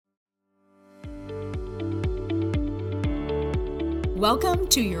Welcome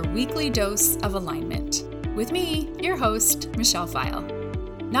to your weekly dose of alignment. With me, your host, Michelle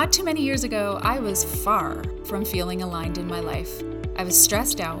Pfile. Not too many years ago, I was far from feeling aligned in my life. I was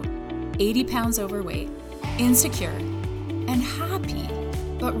stressed out, 80 pounds overweight, insecure, and happy,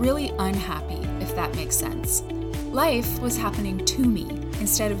 but really unhappy, if that makes sense. Life was happening to me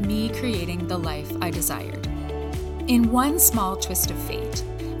instead of me creating the life I desired. In one small twist of fate,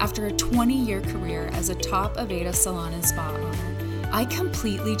 after a 20-year career as a top Aveda salon and spa owner, I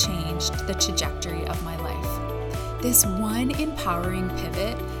completely changed the trajectory of my life. This one empowering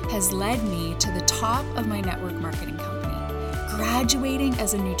pivot has led me to the top of my network marketing company, graduating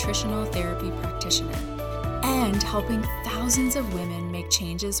as a nutritional therapy practitioner, and helping thousands of women make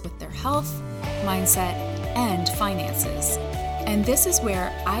changes with their health, mindset, and finances. And this is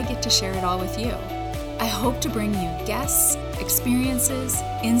where I get to share it all with you. I hope to bring you guests, experiences,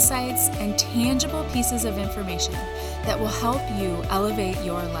 insights, and tangible pieces of information that will help you elevate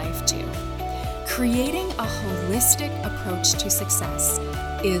your life too. Creating a holistic approach to success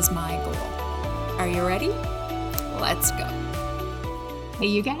is my goal. Are you ready? Let's go. Hey,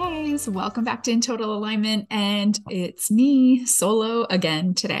 you guys, welcome back to In Total Alignment, and it's me solo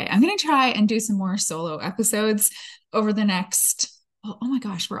again today. I'm going to try and do some more solo episodes over the next oh my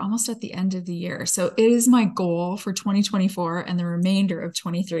gosh, we're almost at the end of the year. So it is my goal for 2024 and the remainder of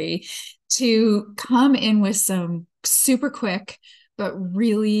 23 to come in with some super quick, but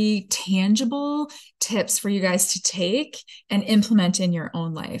really tangible tips for you guys to take and implement in your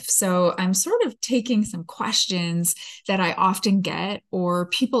own life. So I'm sort of taking some questions that I often get, or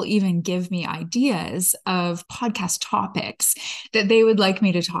people even give me ideas of podcast topics that they would like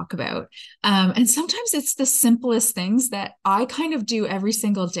me to talk about. And sometimes it's the simplest things that I kind of do every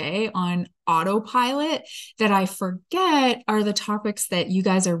single day on autopilot that I forget are the topics that you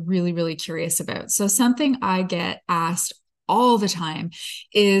guys are really, really curious about. So something I get asked all the time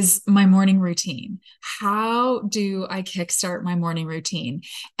is my morning routine. How do I kickstart my morning routine?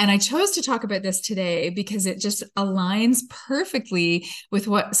 And I chose to talk about this today because it just aligns perfectly with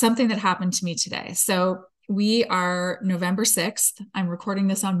something that happened to me today. So we are November 6th. I'm recording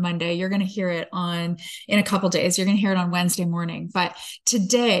this on Monday. You're going to hear it in a couple days. You're going to hear it on Wednesday morning. But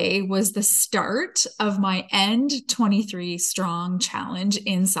today was the start of my End 23 Strong Challenge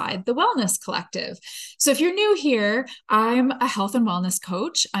inside the Wellness Collective. So if you're new here, I'm a health and wellness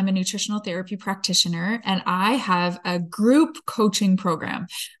coach. I'm a nutritional therapy practitioner, and I have a group coaching program.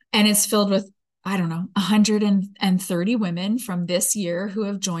 And it's filled with 130 women from this year who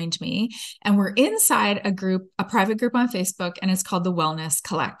have joined me. And we're inside a private group on Facebook, and it's called the Wellness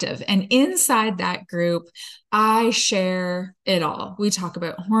Collective. And inside that group, I share it all. We talk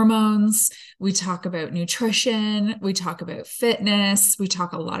about hormones, we talk about nutrition, we talk about fitness, we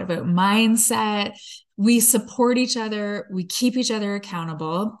talk a lot about mindset. We support each other, we keep each other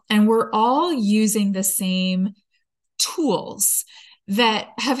accountable, and we're all using the same tools that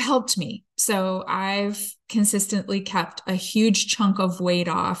have helped me. So I've consistently kept a huge chunk of weight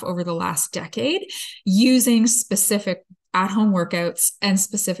off over the last decade using specific at-home workouts and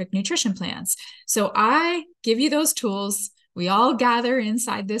specific nutrition plans. So I give you those tools. We all gather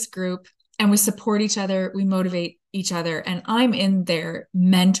inside this group and we support each other. We motivate each other. And I'm in there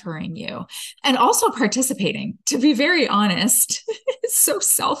mentoring you and also participating. To be very honest, it's so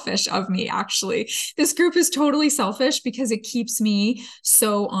selfish of me, actually. This group is totally selfish because it keeps me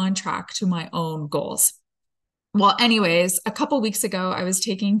so on track to my own goals. Well, anyways, a couple weeks ago, I was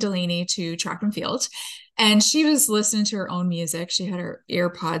taking Delaney to track and field, and she was listening to her own music. She had her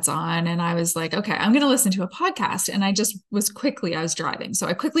earpods on, and I was like, okay, I'm going to listen to a podcast. And I was driving. So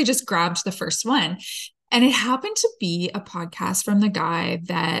I quickly just grabbed the first one. And it happened to be a podcast from the guy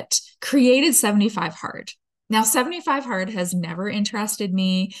that created 75 Hard. Now, 75 Hard has never interested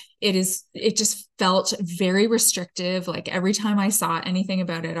me. It just felt very restrictive. Like every time I saw anything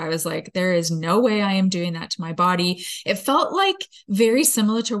about it, I was like, there is no way I am doing that to my body. It felt like very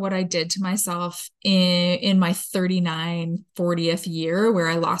similar to what I did to myself in my 40th year, where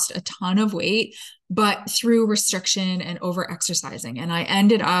I lost a ton of weight, but through restriction and over-exercising. And I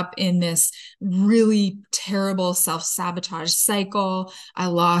ended up in this really terrible self-sabotage cycle. I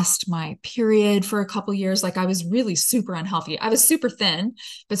lost my period for a couple years. Like I was really super unhealthy. I was super thin,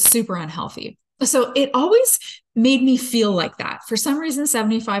 but super unhealthy. So it always made me feel like that. For some reason,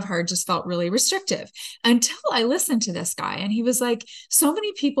 75 hard just felt really restrictive until I listened to this guy. And he was like, so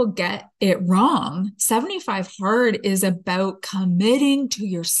many people get it wrong. 75 hard is about committing to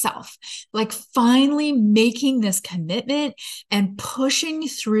yourself, like finally making this commitment and pushing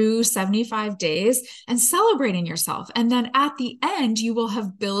through 75 days and celebrating yourself. And then at the end, you will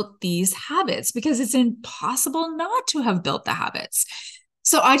have built these habits because it's impossible not to have built the habits.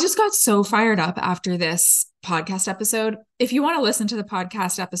 So I just got so fired up after this podcast episode. If you want to listen to the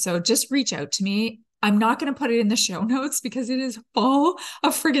podcast episode, just reach out to me. I'm not going to put it in the show notes because it is full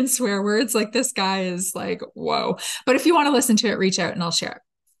of friggin' swear words. Like this guy is like, whoa. But if you want to listen to it, reach out and I'll share it.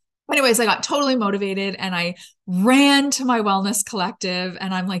 Anyways, I got totally motivated and I ran to my wellness collective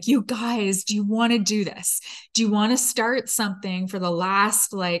and I'm like, you guys, do you want to do this? Do you want to start something for the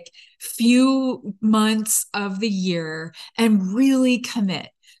last like few months of the year and really commit?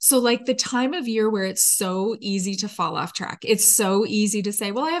 So like the time of year where it's so easy to fall off track. It's so easy to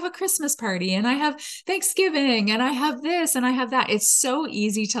say, well, I have a Christmas party and I have Thanksgiving and I have this and I have that. It's so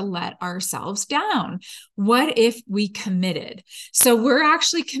easy to let ourselves down. What if we committed? So we're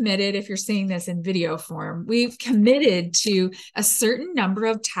actually committed, if you're seeing this in video form, we've committed to a certain number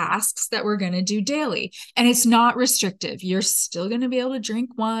of tasks that we're going to do daily. And it's not restrictive. You're still going to be able to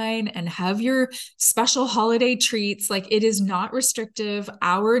drink wine and have your special holiday treats. Like it is not restrictive.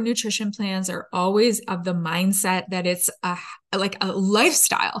 Our nutrition plans are always of the mindset that it's like a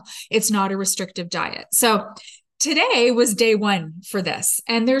lifestyle. It's not a restrictive diet. So today was day one for this.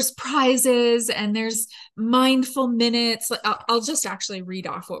 And there's prizes and there's mindful minutes. I'll just actually read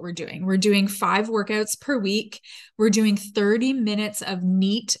off what we're doing. We're doing 5 workouts per week. We're doing 30 minutes of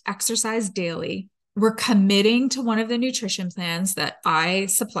neat exercise daily. We're committing to one of the nutrition plans that I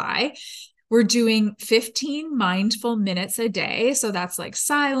supply. We're doing 15 mindful minutes a day. So that's like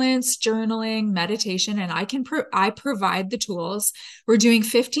silence, journaling, meditation, and I provide the tools. We're doing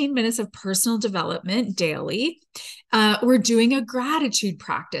 15 minutes of personal development daily. We're doing a gratitude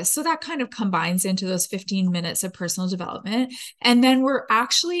practice. So that kind of combines into those 15 minutes of personal development. And then we're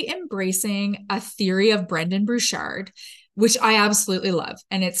actually embracing a theory of Brendan Burchard, which I absolutely love.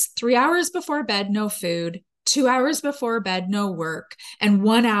 And it's 3 hours before bed, no food. 2 hours before bed, no work, and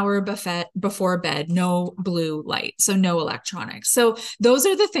 1 hour before bed, no blue light. So no electronics. So those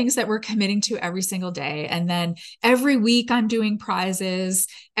are the things that we're committing to every single day. And then every week I'm doing prizes.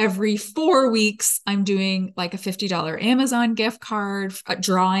 Every 4 weeks, I'm doing like a $50 Amazon gift card,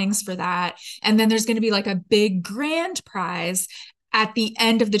 drawings for that. And then there's going to be like a big grand prize at the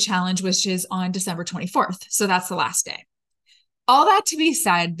end of the challenge, which is on December 24th. So that's the last day. All that to be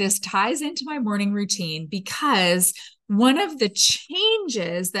said, this ties into my morning routine because one of the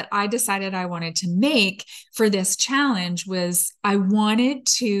changes that I decided I wanted to make for this challenge was I wanted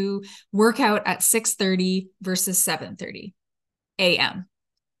to work out at 6:30 versus 7:30 a.m.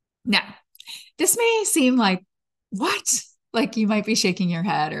 Now, this may seem like, what? Like you might be shaking your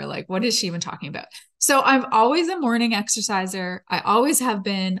head or like, what is she even talking about? So I'm always a morning exerciser. I always have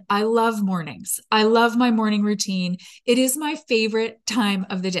been. I love mornings. I love my morning routine. It is my favorite time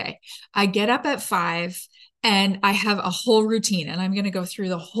of the day. I get up at 5 and I have a whole routine, and I'm going to go through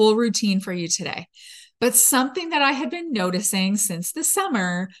the whole routine for you today. But something that I had been noticing since the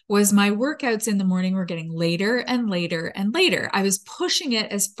summer was my workouts in the morning were getting later and later and later. I was pushing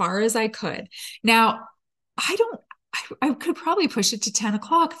it as far as I could. Now, I could probably push it to 10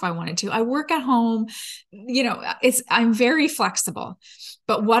 o'clock if I wanted to. I work at home, I'm very flexible.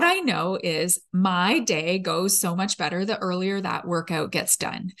 But what I know is my day goes so much better the earlier that workout gets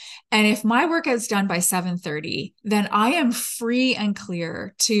done. And if my workout's done by 7:30, then I am free and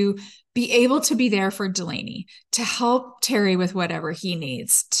clear to be able to be there for Delaney, to help Terry with whatever he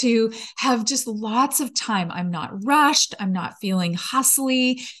needs, to have just lots of time. I'm not rushed. I'm not feeling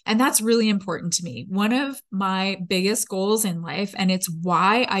hustly. And that's really important to me. One of my biggest goals in life, and it's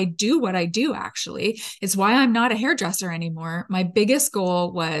why I do what I do, actually, it's why I'm not a hairdresser anymore. My biggest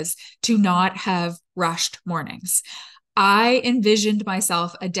goal was to not have rushed mornings. I envisioned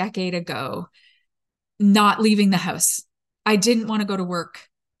myself a decade ago not leaving the house. I didn't want to go to work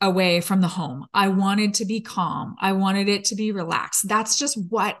away from the home. I wanted to be calm. I wanted it to be relaxed. That's just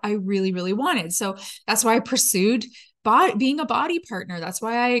what I really, really wanted. So that's why I pursued being a body partner. That's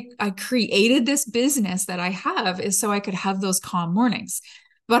why I created this business that I have, is so I could have those calm mornings.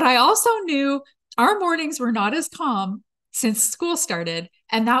 But I also knew our mornings were not as calm since school started.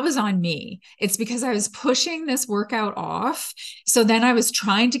 And that was on me. It's because I was pushing this workout off. So then I was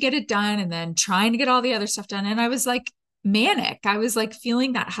trying to get it done and then trying to get all the other stuff done. And I was like manic. I was like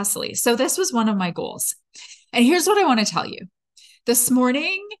feeling that hustly. So this was one of my goals. And here's what I want to tell you. This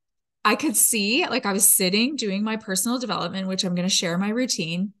morning, I could see, like I was sitting doing my personal development, which I'm going to share my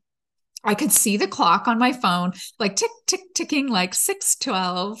routine. I could see the clock on my phone, like tick, tick, ticking, like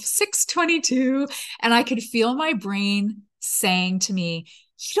 6:12, 6:22. And I could feel my brain saying to me,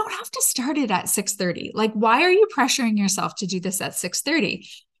 you don't have to start it at 6:30. Like, why are you pressuring yourself to do this at 6:30?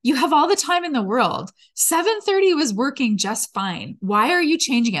 You have all the time in the world. 7:30 was working just fine. Why are you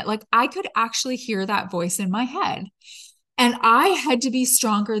changing it? Like, I could actually hear that voice in my head. And I had to be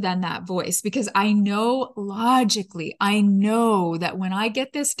stronger than that voice because I know logically, I know that when I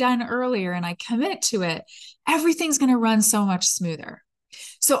get this done earlier and I commit to it, everything's going to run so much smoother.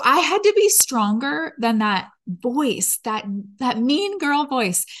 So I had to be stronger than that voice, that mean girl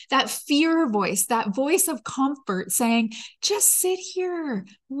voice, that fear voice, that voice of comfort saying, just sit here,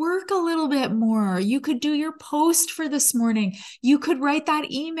 work a little bit more. You could do your post for this morning. You could write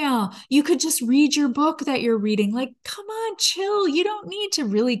that email. You could just read your book that you're reading. Like, come on, chill. You don't need to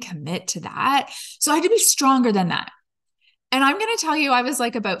really commit to that. So I had to be stronger than that. And I'm going to tell you, I was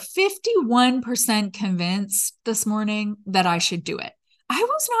like about 51% convinced this morning that I should do it. I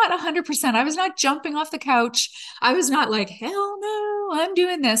was not 100%. I was not jumping off the couch. I was not like, hell no, I'm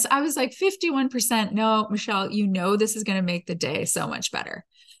doing this. I was like 51%. No, Michelle, you know, this is going to make the day so much better.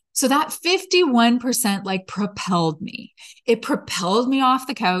 So that 51% like propelled me. It propelled me off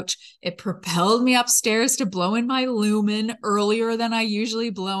the couch. It propelled me upstairs to blow in my lumen earlier than I usually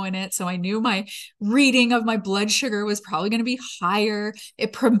blow in it. So I knew my reading of my blood sugar was probably going to be higher.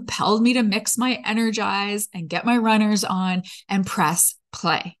 It propelled me to mix my Energize and get my runners on and press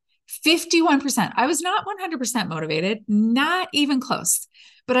play. 51%. I was not 100% motivated, not even close,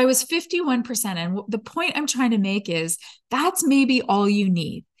 but I was 51%. And the point I'm trying to make is that's maybe all you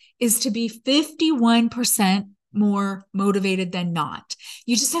need is to be 51% more motivated than not.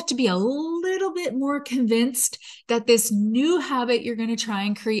 You just have to be a little bit more convinced that this new habit you're going to try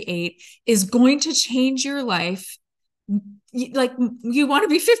and create is going to change your life. Like you want to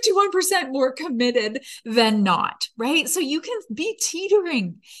be 51% more committed than not, right? So you can be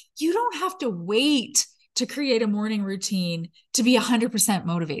teetering. You don't have to wait to create a morning routine to be 100%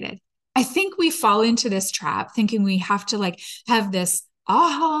 motivated. I think we fall into this trap thinking we have to like have this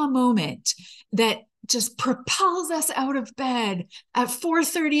aha moment that just propels us out of bed at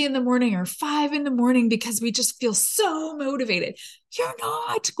 4:30 in the morning or 5 in the morning because we just feel so motivated. You're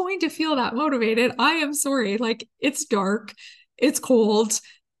not going to feel that motivated. I am sorry. Like it's dark, it's cold,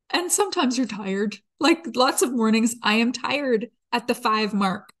 and sometimes you're tired. Like lots of mornings, I am tired at the 5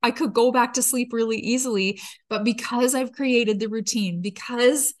 mark. I could go back to sleep really easily, but because I've created the routine,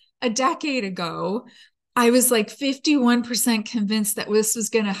 because a decade ago, I was like 51% convinced that this was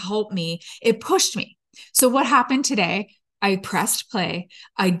going to help me. It pushed me. So what happened today? I pressed play.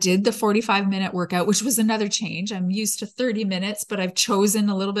 I did the 45-minute workout, which was another change. I'm used to 30 minutes, but I've chosen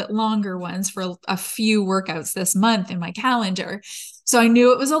a little bit longer ones for a few workouts this month in my calendar. So I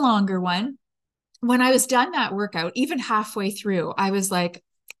knew it was a longer one. When I was done that workout, even halfway through, I was like,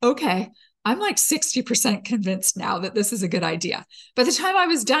 okay, I'm like 60% convinced now that this is a good idea. By the time I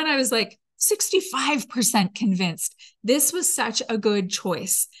was done, I was like, 65% convinced this was such a good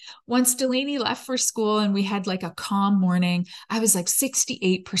choice. Once Delaney left for school and we had like a calm morning, I was like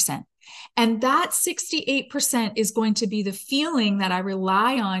 68%. And that 68% is going to be the feeling that I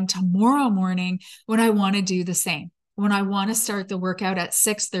rely on tomorrow morning when I want to do the same, when I want to start the workout at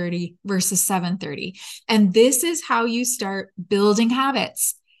 6:30 versus 7:30. And this is how you start building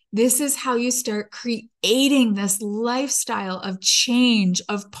habits. This is how you start creating this lifestyle of change,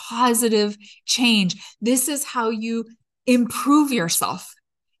 of positive change. This is how you improve yourself,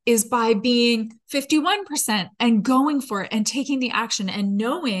 is by being 51% and going for it and taking the action and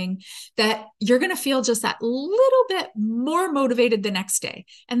knowing that you're going to feel just that little bit more motivated the next day,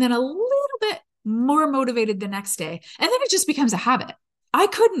 and then a little bit more motivated the next day. And then it just becomes a habit. I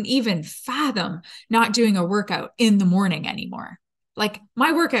couldn't even fathom not doing a workout in the morning anymore. Like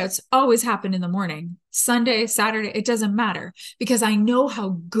my workouts always happen in the morning, Sunday, Saturday, it doesn't matter because I know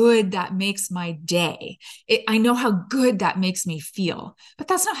how good that makes my day. I know how good that makes me feel, but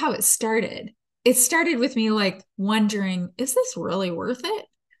that's not how it started. It started with me like wondering, is this really worth it?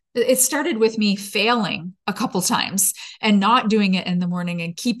 It started with me failing a couple times and not doing it in the morning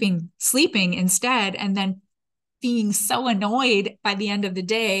and sleeping instead. And then being so annoyed by the end of the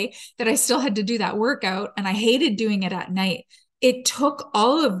day that I still had to do that workout and I hated doing it at night. It took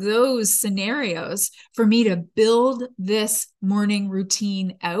all of those scenarios for me to build this morning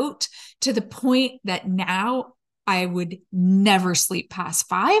routine out to the point that now I would never sleep past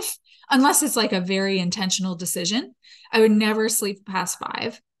 5, unless it's like a very intentional decision. I would never sleep past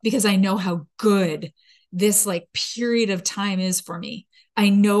 5 because I know how good this like period of time is for me. I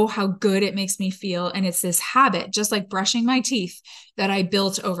know how good it makes me feel. And it's this habit, just like brushing my teeth, that I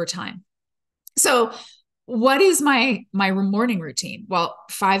built over time. So what is my morning routine? Well,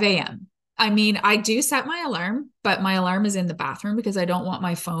 5 a.m. I mean, I do set my alarm, but my alarm is in the bathroom because I don't want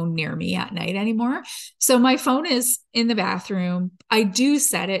my phone near me at night anymore. So my phone is in the bathroom. I do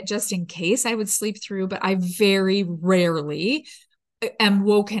set it just in case I would sleep through, but I very rarely am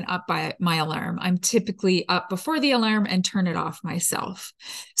woken up by my alarm. I'm typically up before the alarm and turn it off myself.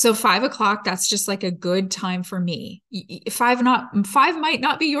 So 5 o'clock, that's just like a good time for me. Five might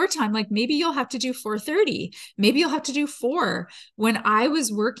not be your time. Like maybe you'll have to do 4:30. Maybe you'll have to do 4. When I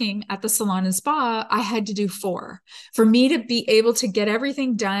was working at the salon and spa, I had to do 4. For me to be able to get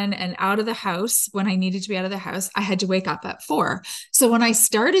everything done and out of the house when I needed to be out of the house, I had to wake up at 4. So when I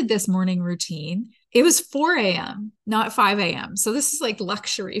started this morning routine, it was 4 a.m., not 5 a.m. So this is like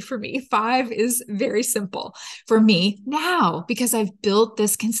luxury for me. 5 is very simple for me now because I've built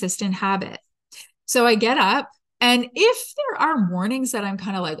this consistent habit. So I get up, and if there are mornings that I'm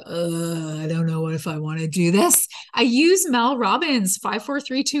kind of like, I don't know if I want to do this, I use Mel Robbins 5, 4,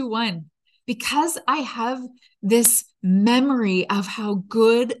 3, 2, 1 because I have this memory of how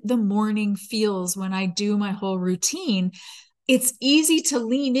good the morning feels when I do my whole routine. It's easy to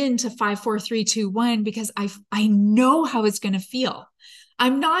lean into 5, 4, 3, 2, 1 because I know how it's going to feel.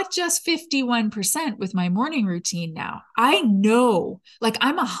 I'm not just 51% with my morning routine now. I know, like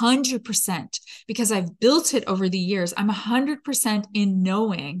I'm 100% because I've built it over the years. I'm 100% in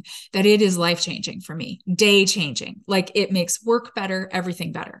knowing that it is life-changing for me, day-changing. Like it makes work better,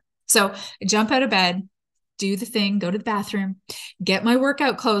 everything better. So I jump out of bed, do the thing, go to the bathroom, get my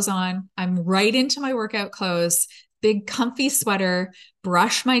workout clothes on. I'm right into my workout clothes, big comfy sweater,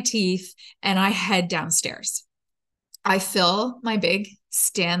 brush my teeth, and I head downstairs. I fill my big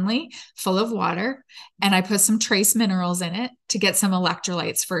Stanley full of water and I put some trace minerals in it to get some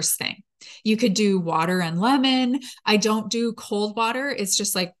electrolytes first thing. You could do water and lemon. I don't do cold water. It's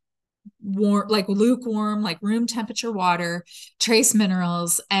just like warm, like lukewarm, like room temperature water, trace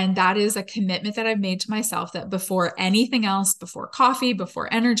minerals. And that is a commitment that I've made to myself that before anything else, before coffee,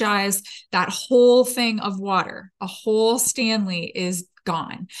 before Energize, that whole thing of water, a whole Stanley is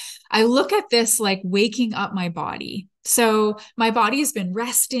gone. I look at this like waking up my body. So my body has been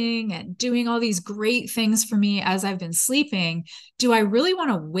resting and doing all these great things for me as I've been sleeping. Do I really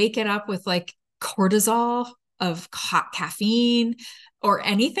want to wake it up with like cortisol of caffeine or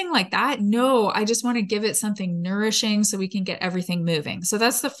anything like that? No, I just want to give it something nourishing so we can get everything moving. So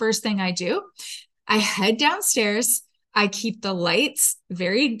that's the first thing I do. I head downstairs. I keep the lights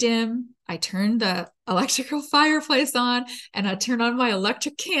very dim. I turn the electrical fireplace on and I turn on my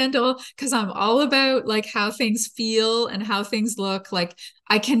electric candle because I'm all about like how things feel and how things look. Like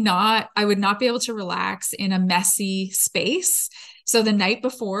I would not be able to relax in a messy space. So the night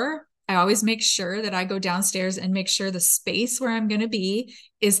before, I always make sure that I go downstairs and make sure the space where I'm going to be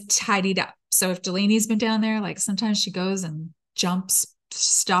is tidied up. So if Delaney's been down there, like sometimes she goes and jumps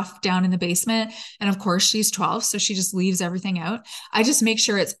stuff down in the basement. And of course she's 12, so she just leaves everything out. I just make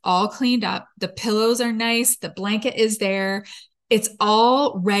sure it's all cleaned up. The pillows are nice. The blanket is there. It's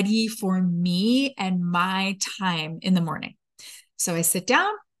all ready for me and my time in the morning. So I sit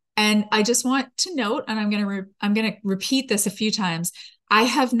down and I just want to note, and I'm going to repeat this a few times. I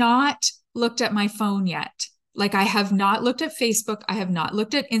have not looked at my phone yet. Like I have not looked at Facebook. I have not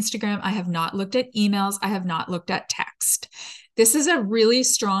looked at Instagram. I have not looked at emails. I have not looked at text. This is a really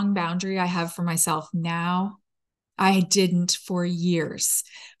strong boundary I have for myself now. I didn't for years.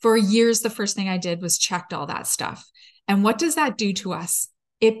 For years, the first thing I did was checked all that stuff. And what does that do to us?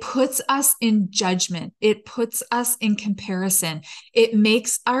 It puts us in judgment. It puts us in comparison. It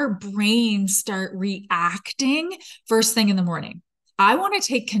makes our brain start reacting first thing in the morning. I want to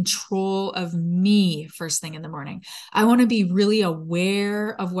take control of me first thing in the morning. I want to be really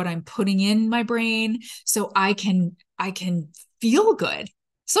aware of what I'm putting in my brain so I can feel good.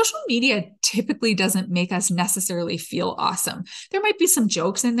 Social media typically doesn't make us necessarily feel awesome. There might be some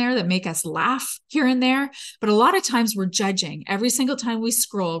jokes in there that make us laugh here and there, but a lot of times we're judging. Every single time we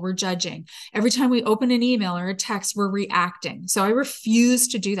scroll, we're judging. Every time we open an email or a text, we're reacting. So I refuse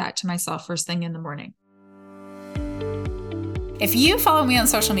to do that to myself first thing in the morning. If you follow me on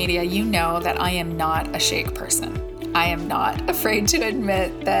social media, you know that I am not a shake person. I am not afraid to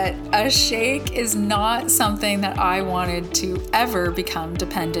admit that a shake is not something that I wanted to ever become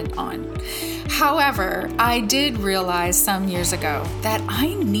dependent on. However, I did realize some years ago that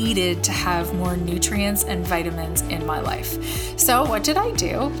I needed to have more nutrients and vitamins in my life. So what did I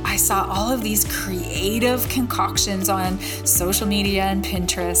do? I saw all of these creative concoctions on social media and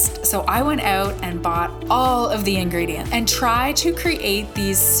Pinterest. So I went out and bought all of the ingredients and tried to create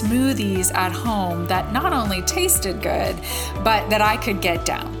these smoothies at home that not only tasted good, but that I could get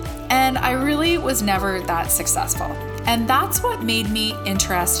down. And I really was never that successful. And that's what made me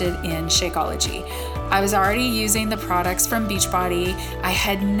interested in Shakeology. I was already using the products from Beachbody. I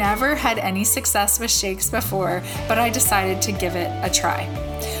had never had any success with shakes before, but I decided to give it a try.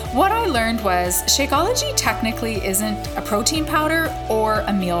 What I learned was Shakeology technically isn't a protein powder or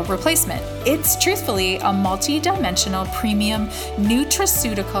a meal replacement. It's truthfully a multi-dimensional premium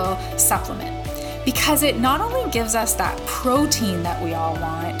nutraceutical supplement. Because it not only gives us that protein that we all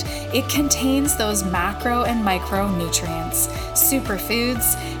want, it contains those macro and micronutrients,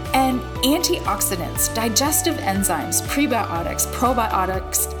 superfoods, and antioxidants, digestive enzymes, prebiotics,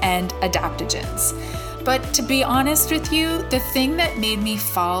 probiotics, and adaptogens. But to be honest with you, the thing that made me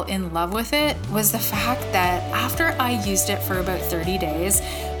fall in love with it was the fact that after I used it for about 30 days,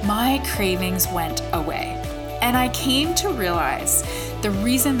 my cravings went away. And I came to realize the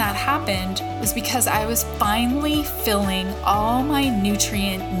reason that happened was because I was finally filling all my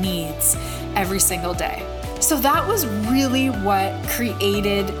nutrient needs every single day. So that was really what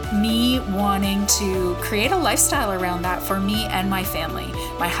created me wanting to create a lifestyle around that for me and my family.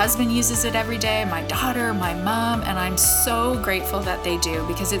 My husband uses it every day, my daughter, my mom, and I'm so grateful that they do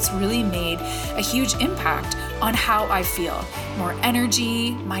because it's really made a huge impact on how I feel. More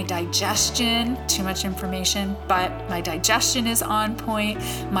energy, my digestion, too much information, but my digestion is on point.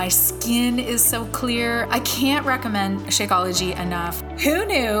 My skin is so clear. I can't recommend Shakeology enough. Who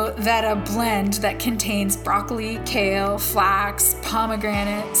knew that a blend that contains broccoli, kale, flax,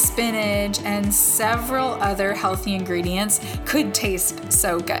 pomegranate, spinach, and several other healthy ingredients could taste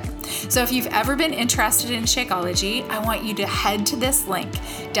so good? So if you've ever been interested in Shakeology, I want you to head to this link,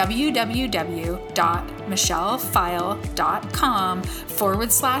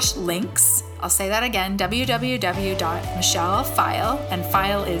 www.michellefile.com/links. I'll say that again, www.michellefile, and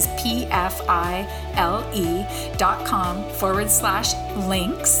Pfile is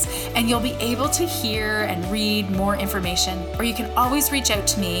PFILE.com/links, and you'll be able to hear and read more information, or you can always reach out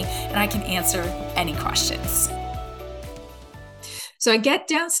to me and I can answer any questions. So I get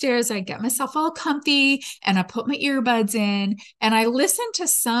downstairs, I get myself all comfy, and I put my earbuds in, and I listen to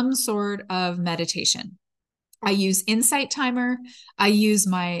some sort of meditation. I use Insight Timer. I use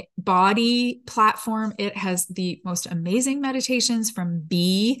my body platform. It has the most amazing meditations from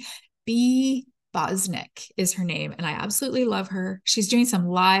B. Bosnick is her name, and I absolutely love her. She's doing some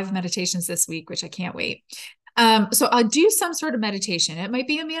live meditations this week, which I can't wait. So I'll do some sort of meditation. It might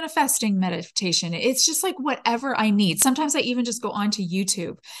be a manifesting meditation. It's just like whatever I need. Sometimes I even just go onto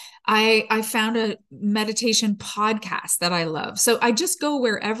YouTube. I found a meditation podcast that I love. So I just go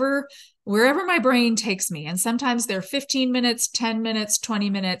wherever my brain takes me. And sometimes they're 15 minutes, 10 minutes, 20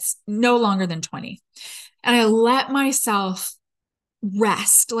 minutes, no longer than 20. And I let myself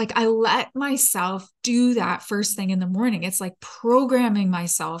rest. Like I let myself do that first thing in the morning. It's like programming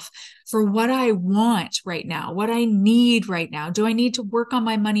myself for what I want right now, what I need right now. Do I need to work on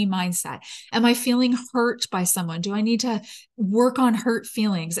my money mindset? Am I feeling hurt by someone? Do I need to work on hurt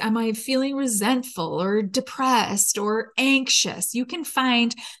feelings? Am I feeling resentful or depressed or anxious? You can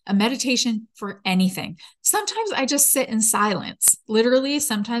find a meditation for anything. Sometimes I just sit in silence. Literally,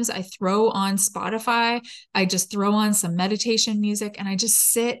 sometimes I throw on Spotify. I just throw on some meditation music and I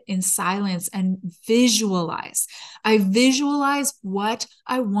just sit in silence and visualize. I visualize what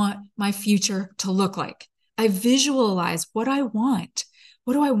I want my future to look like. I visualize what I want.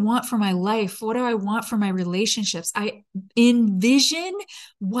 What do I want for my life? What do I want for my relationships? I envision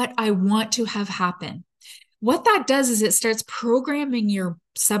what I want to have happen. What that does is it starts programming your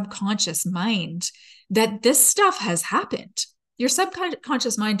subconscious mind that this stuff has happened. Your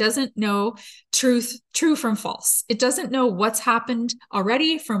subconscious mind doesn't know true from false. It doesn't know what's happened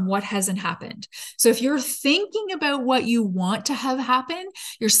already from what hasn't happened. So if you're thinking about what you want to have happen,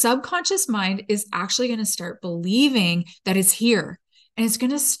 your subconscious mind is actually going to start believing that it's here. And it's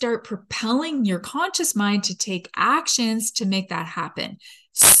going to start propelling your conscious mind to take actions to make that happen.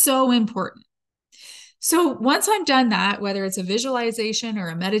 So important. So once I'm done that, whether it's a visualization or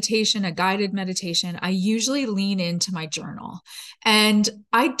a meditation, a guided meditation, I usually lean into my journal. And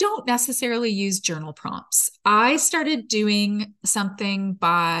I don't necessarily use journal prompts. I started doing something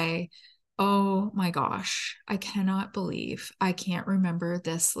by, Oh my gosh. I cannot believe I can't remember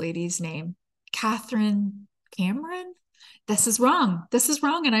this lady's name. Catherine Cameron? This is wrong. This is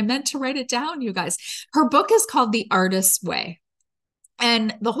wrong. And I meant to write it down, you guys. Her book is called The Artist's Way.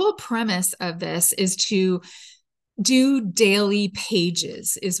 And the whole premise of this is to do daily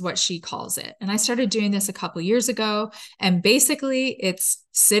pages, is what she calls it. And I started doing this a couple years ago. And basically, it's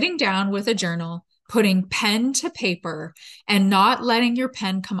sitting down with a journal, putting pen to paper, and not letting your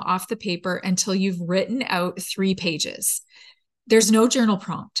pen come off the paper until you've written out 3 pages. There's no journal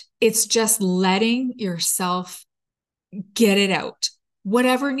prompt. It's just letting yourself get it out.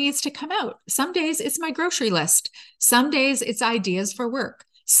 Whatever needs to come out. Some days it's my grocery list. Some days it's ideas for work.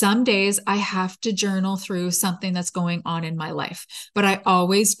 Some days I have to journal through something that's going on in my life, but I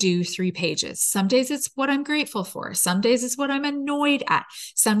always do 3 pages. Some days it's what I'm grateful for. Some days it's what I'm annoyed at.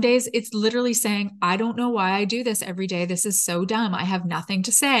 Some days it's literally saying, I don't know why I do this every day. This is so dumb. I have nothing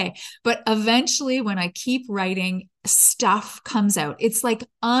to say. But eventually, when I keep writing, stuff comes out. It's like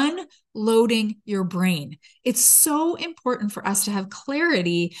unloading your brain. It's so important for us to have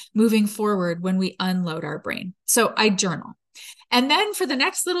clarity moving forward when we unload our brain. So I journal. And then for the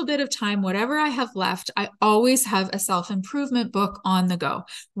next little bit of time, whatever I have left, I always have a self-improvement book on the go.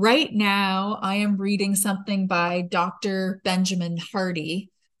 Right now, I am reading something by Dr. Benjamin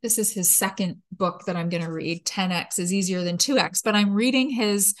Hardy. This is his second book that I'm going to read. 10x is easier than 2x, but I'm reading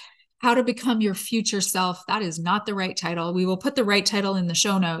his How to Become Your Future Self. That is not the right title. We will put the right title in the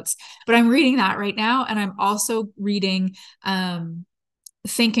show notes, but I'm reading that right now. And I'm also reading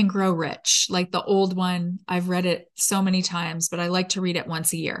Think and Grow Rich, like the old one. I've read it so many times, but I like to read it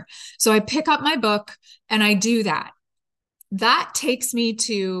once a year. So I pick up my book and I do that. That takes me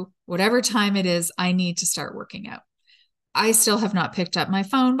to whatever time it is I need to start working out. I still have not picked up my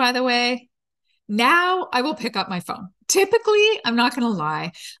phone, by the way. Now I will pick up my phone. Typically, I'm not going to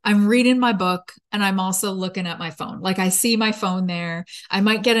lie, I'm reading my book and I'm also looking at my phone. Like I see my phone there. I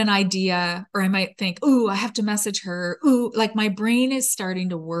might get an idea, or I might think, ooh, I have to message her. Ooh, like my brain is starting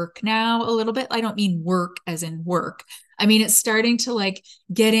to work now a little bit. I don't mean work as in work. I mean, it's starting to like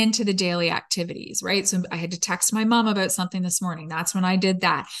get into the daily activities, right? So I had to text my mom about something this morning. That's when I did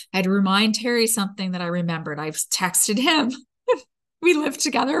that. I had to remind Terry something that I remembered. I've texted him. We live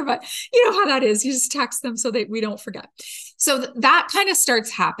together, but you know how that is. You just text them so that we don't forget. So that kind of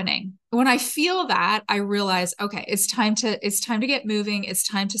starts happening. When I feel that, I realize, okay, it's time to get moving. It's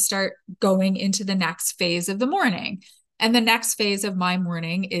time to start going into the next phase of the morning. And the next phase of my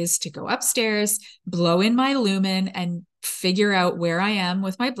morning is to go upstairs, blow in my lumen, and figure out where I am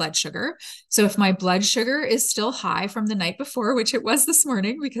with my blood sugar. So if my blood sugar is still high from the night before, which it was this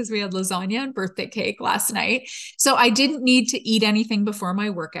morning because we had lasagna and birthday cake last night. So I didn't need to eat anything before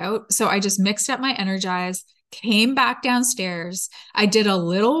my workout. So I just mixed up my Energize, came back downstairs. I did a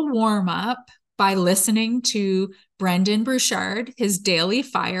little warm up by listening to Brendan Burchard, his daily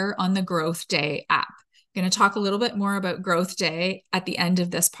fire on the Growth Day app. I'm going to talk a little bit more about Growth Day at the end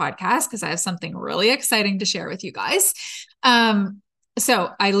of this podcast because I have something really exciting to share with you guys. So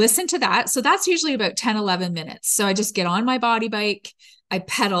I listen to that. So that's usually about 10, 11 minutes. So I just get on my body bike. I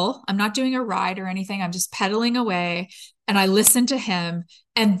pedal. I'm not doing a ride or anything. I'm just pedaling away and I listen to him.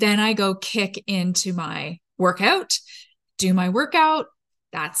 And then I go kick into my workout, do my workout.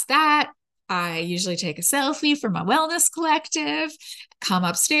 That's that. I usually take a selfie for my wellness collective, come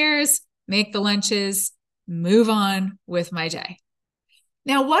upstairs, make the lunches, move on with my day.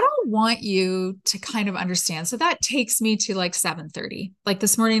 Now, what I want you to kind of understand, so that takes me to like 7:30. Like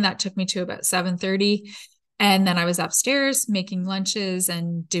this morning, that took me to about 7:30. And then I was upstairs making lunches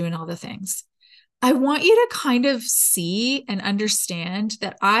and doing all the things. I want you to kind of see and understand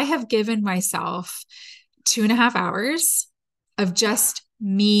that I have given myself 2.5 hours of just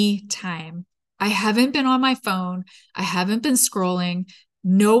me time. I haven't been on my phone. I haven't been scrolling.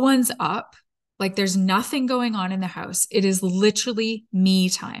 No one's up. Like there's nothing going on in the house. It is literally me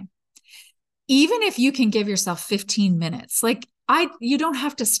time. Even if you can give yourself 15 minutes, like you don't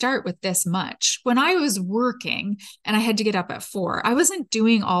have to start with this much. When I was working and I had to get up at 4, I wasn't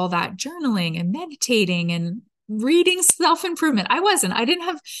doing all that journaling and meditating and reading self-improvement. I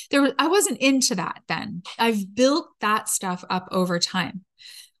wasn't into that then. I've built that stuff up over time.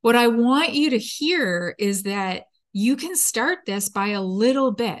 What I want you to hear is that you can start this by a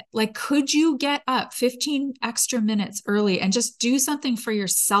little bit. Like, could you get up 15 extra minutes early and just do something for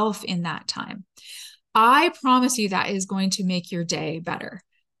yourself in that time? I promise you that is going to make your day better.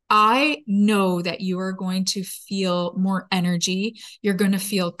 I know that you are going to feel more energy. You're going to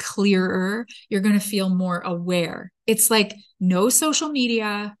feel clearer. You're going to feel more aware. It's like no social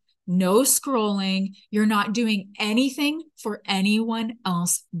media, no scrolling. You're not doing anything for anyone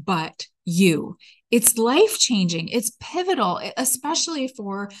else but you. It's life-changing. It's pivotal, especially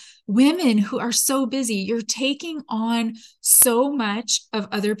for women who are so busy. You're taking on so much of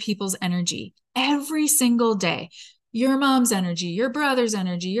other people's energy every single day. Your mom's energy, your brother's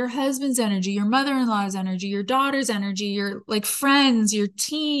energy, your husband's energy, your mother-in-law's energy, your daughter's energy, your like friends, your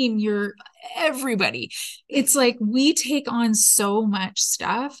team, your everybody. It's like we take on so much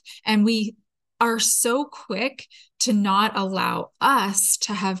stuff and we are so quick to not allow us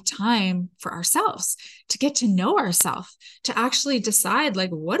to have time for ourselves, to get to know ourselves, to actually decide, like,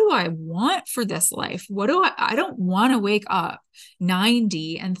 what do I want for this life? I don't want to wake up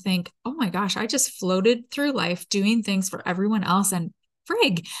 90 and think, oh my gosh, I just floated through life doing things for everyone else. And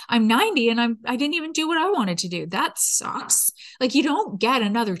frig, I'm 90 and I didn't even do what I wanted to do. That sucks. Like, you don't get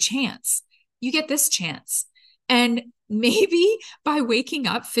another chance. You get this chance. And maybe by waking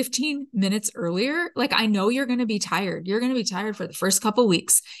up 15 minutes earlier, like, I know you're going to be tired. You're going to be tired for the first couple of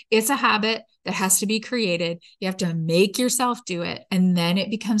weeks. It's a habit that has to be created. You have to make yourself do it. And then it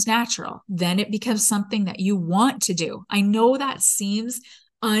becomes natural. Then it becomes something that you want to do. I know that seems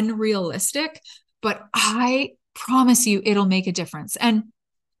unrealistic, but I promise you it'll make a difference. And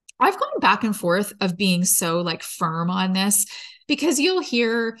I've gone back and forth of being so like firm on this, because you'll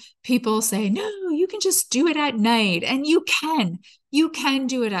hear people say, no, you can just do it at night. And you can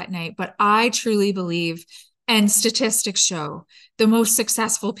do it at night. But I truly believe, and statistics show, the most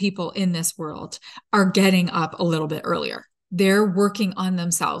successful people in this world are getting up a little bit earlier. They're working on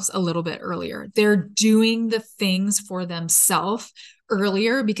themselves a little bit earlier. They're doing the things for themselves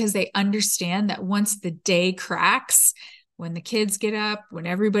earlier because they understand that once the day cracks, when the kids get up, when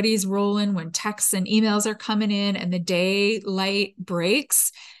everybody's rolling, when texts and emails are coming in and the daylight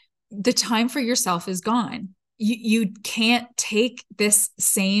breaks, the time for yourself is gone. You can't take this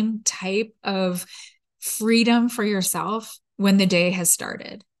same type of freedom for yourself when the day has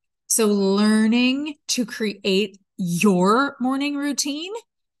started. So learning to create your morning routine,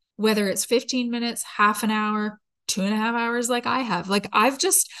 whether it's 15 minutes, half an hour, 2.5 hours, like I have, like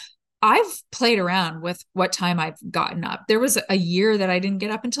I've played around with what time I've gotten up. There was a year that I didn't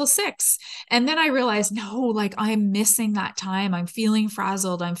get up until 6. And then I realized, no, like I'm missing that time. I'm feeling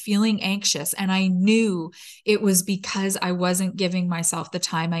frazzled. I'm feeling anxious. And I knew it was because I wasn't giving myself the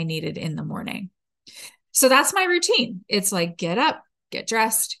time I needed in the morning. So that's my routine. It's like, get up, get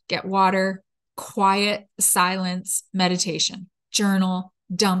dressed, get water, quiet, silence, meditation, journal,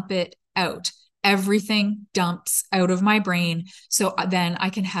 dump it out. Everything dumps out of my brain. So then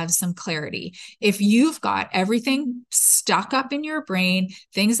I can have some clarity. If you've got everything stuck up in your brain,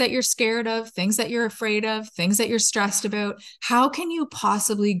 things that you're scared of, things that you're afraid of, things that you're stressed about, how can you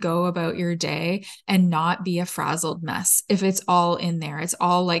possibly go about your day and not be a frazzled mess if it's all in there? It's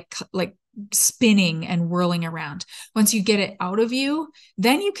all like spinning and whirling around. Once you get it out of you,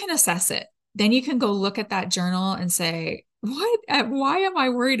 then you can assess it. Then you can go look at that journal and say, why am I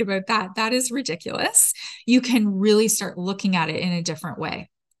worried about that? That is ridiculous. You can really start looking at it in a different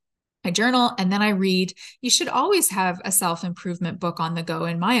way. I journal and then I read. You should always have a self-improvement book on the go,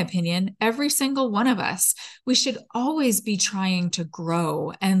 in my opinion. Every single one of us, we should always be trying to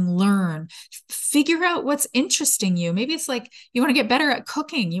grow and learn, figure out what's interesting you. Maybe it's like you want to get better at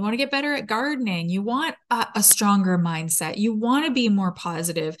cooking. You want to get better at gardening. You want a stronger mindset. You want to be more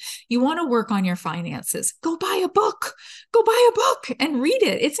positive. You want to work on your finances. Go buy a book. Go buy a book and read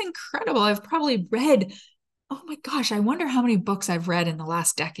it. It's incredible. I've probably read, oh my gosh, I wonder how many books I've read in the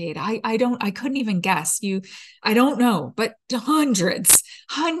last decade. I couldn't even guess. I don't know, but hundreds.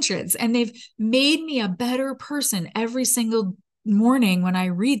 And they've made me a better person every single morning when I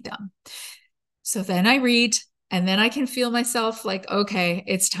read them. So then I read, and then I can feel myself like, okay,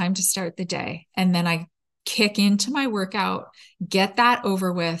 it's time to start the day. And then I kick into my workout, get that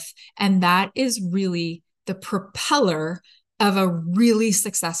over with. And that is really the propeller of a really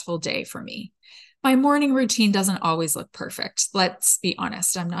successful day for me. My morning routine doesn't always look perfect. Let's be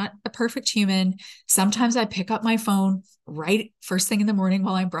honest. I'm not a perfect human. Sometimes I pick up my phone right first thing in the morning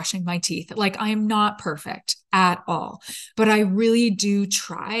while I'm brushing my teeth. Like, I'm not perfect at all, but I really do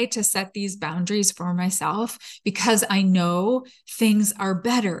try to set these boundaries for myself because I know things are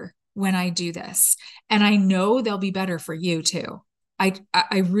better when I do this. And I know they'll be better for you too. I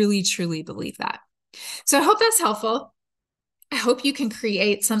really, truly believe that. So I hope that's helpful. I hope you can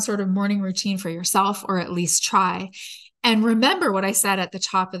create some sort of morning routine for yourself, or at least try. And remember what I said at the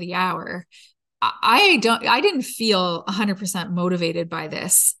top of the hour. I didn't feel 100% motivated by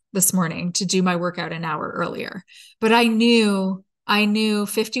this morning to do my workout an hour earlier, but I knew I knew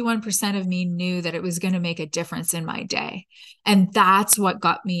 51% of me knew that it was going to make a difference in my day. And that's what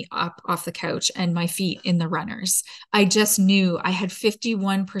got me up off the couch and my feet in the runners. I just knew I had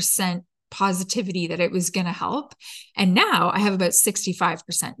 51% positivity that it was going to help. And now I have about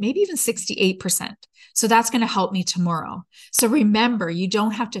 65%, maybe even 68%. So that's going to help me tomorrow. So remember, you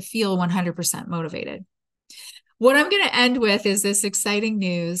don't have to feel 100% motivated. What I'm going to end with is this exciting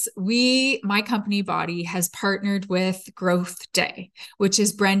news. My company Body has partnered with Growth Day, which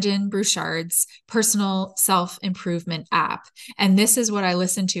is Brendan Bouchard's personal self-improvement app. And this is what I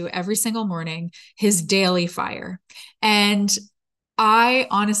listen to every single morning, his daily fire. And I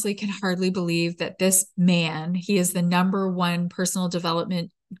honestly can hardly believe that this man, he is the #1 personal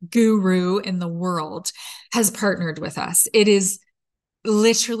development guru in the world, has partnered with us. It is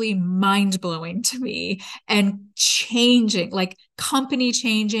literally mind-blowing to me and changing, like company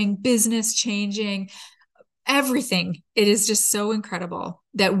changing, business changing, everything. It is just so incredible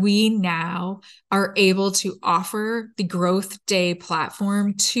that we now are able to offer the Growth Day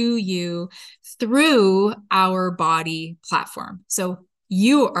platform to you through our Body platform. So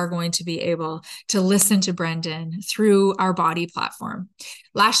you are going to be able to listen to Brendan through our Body platform.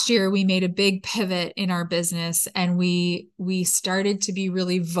 Last year, we made a big pivot in our business, and we started to be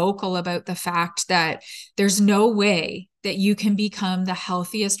really vocal about the fact that there's no way that you can become the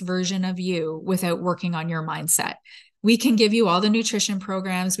healthiest version of you without working on your mindset. We can give you all the nutrition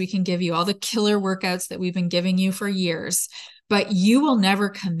programs. We can give you all the killer workouts that we've been giving you for years, but you will never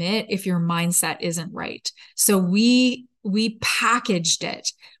commit if your mindset isn't right. So we packaged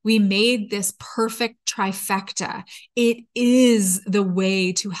it. We made this perfect trifecta. It is the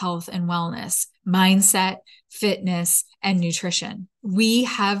way to health and wellness: mindset, fitness, and nutrition. We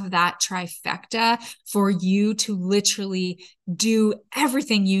have that trifecta for you to literally do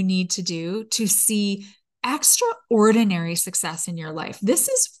everything you need to do to see extraordinary success in your life. This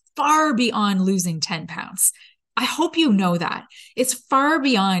is far beyond losing 10 pounds. I hope you know that. It's far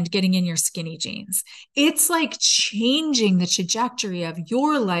beyond getting in your skinny jeans. It's like changing the trajectory of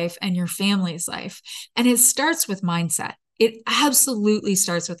your life and your family's life. And it starts with mindset. It absolutely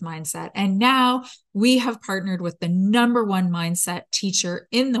starts with mindset. And now we have partnered with the #1 mindset teacher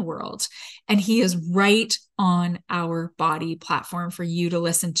in the world. And he is right on our Body platform for you to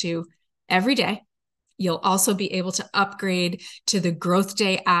listen to every day. You'll also be able to upgrade to the Growth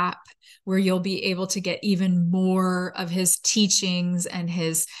Day app, where you'll be able to get even more of his teachings and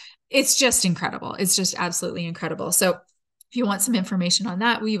it's just incredible. It's just absolutely incredible. So if you want some information on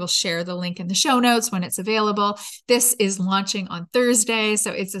that, we will share the link in the show notes when it's available. This is launching on Thursday,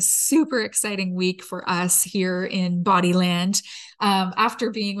 so it's a super exciting week for us here in Bodyland. After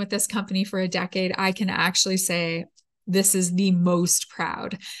being with this company for a decade, I can actually say this is the most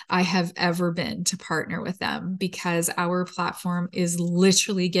proud I have ever been to partner with them, because our platform is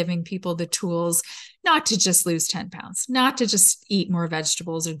literally giving people the tools not to just lose 10 pounds, not to just eat more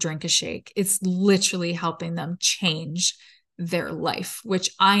vegetables or drink a shake. It's literally helping them change their life,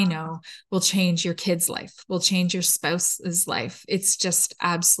 which I know will change your kid's life, will change your spouse's life. It's just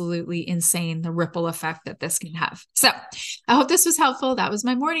absolutely insane, the ripple effect that this can have. So I hope this was helpful. That was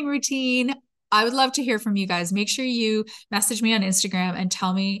my morning routine. I would love to hear from you guys. Make sure you message me on Instagram and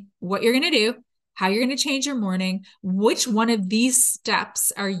tell me what you're going to do, how you're going to change your morning, which one of these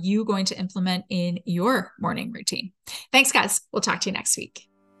steps are you going to implement in your morning routine. Thanks, guys. We'll talk to you next week.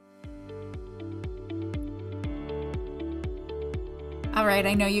 All right,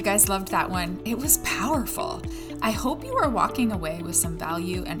 I know you guys loved that one. It was powerful. I hope you are walking away with some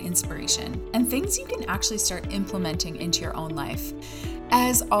value and inspiration and things you can actually start implementing into your own life.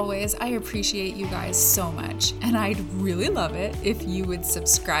 As always, I appreciate you guys so much, and I'd really love it if you would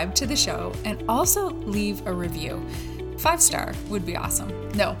subscribe to the show and also leave a review. 5-star would be awesome.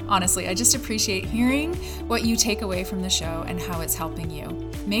 No, honestly, I just appreciate hearing what you take away from the show and how it's helping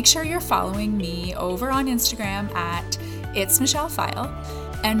you. Make sure you're following me over on Instagram at It's Michelle Pfile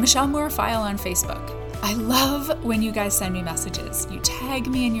and Michelle Moore Pfile on Facebook. I love when you guys send me messages. You tag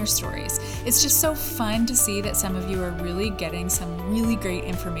me in your stories. It's just so fun to see that some of you are really getting some really great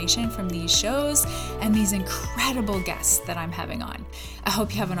information from these shows and these incredible guests that I'm having on. I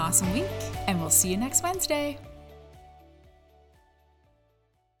hope you have an awesome week, and we'll see you next Wednesday.